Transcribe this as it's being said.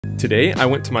Today, I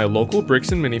went to my local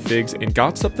Bricks and Minifigs and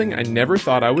got something I never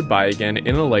thought I would buy again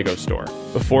in a LEGO store.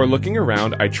 Before looking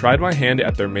around, I tried my hand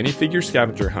at their minifigure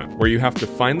scavenger hunt, where you have to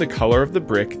find the color of the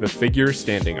brick the figure is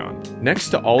standing on. Next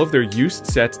to all of their used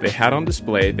sets they had on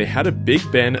display, they had a big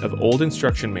bin of old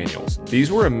instruction manuals.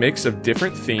 These were a mix of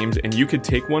different themes and you could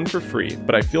take one for free,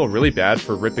 but I feel really bad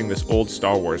for ripping this old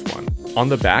Star Wars one. On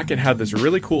the back, it had this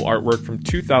really cool artwork from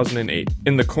 2008.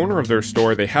 In the corner of their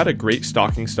store, they had a great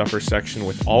stocking stuffer section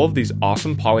with all of these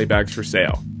awesome poly bags for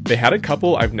sale. They had a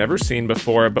couple I've never seen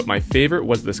before, but my favorite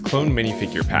was this clone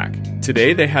minifigure pack.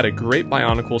 Today they had a great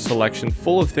Bionicle selection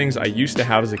full of things I used to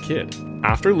have as a kid.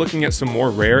 After looking at some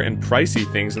more rare and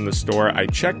pricey things in the store, I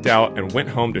checked out and went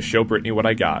home to show Brittany what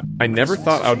I got. I never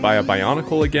thought I would buy a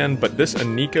Bionicle again, but this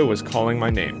Anika was calling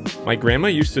my name. My grandma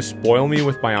used to spoil me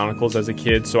with Bionicles as a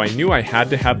kid, so I knew I had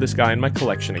to have this guy in my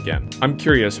collection again. I'm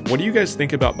curious, what do you guys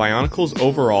think about Bionicles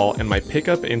overall and my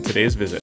pickup in today's visit?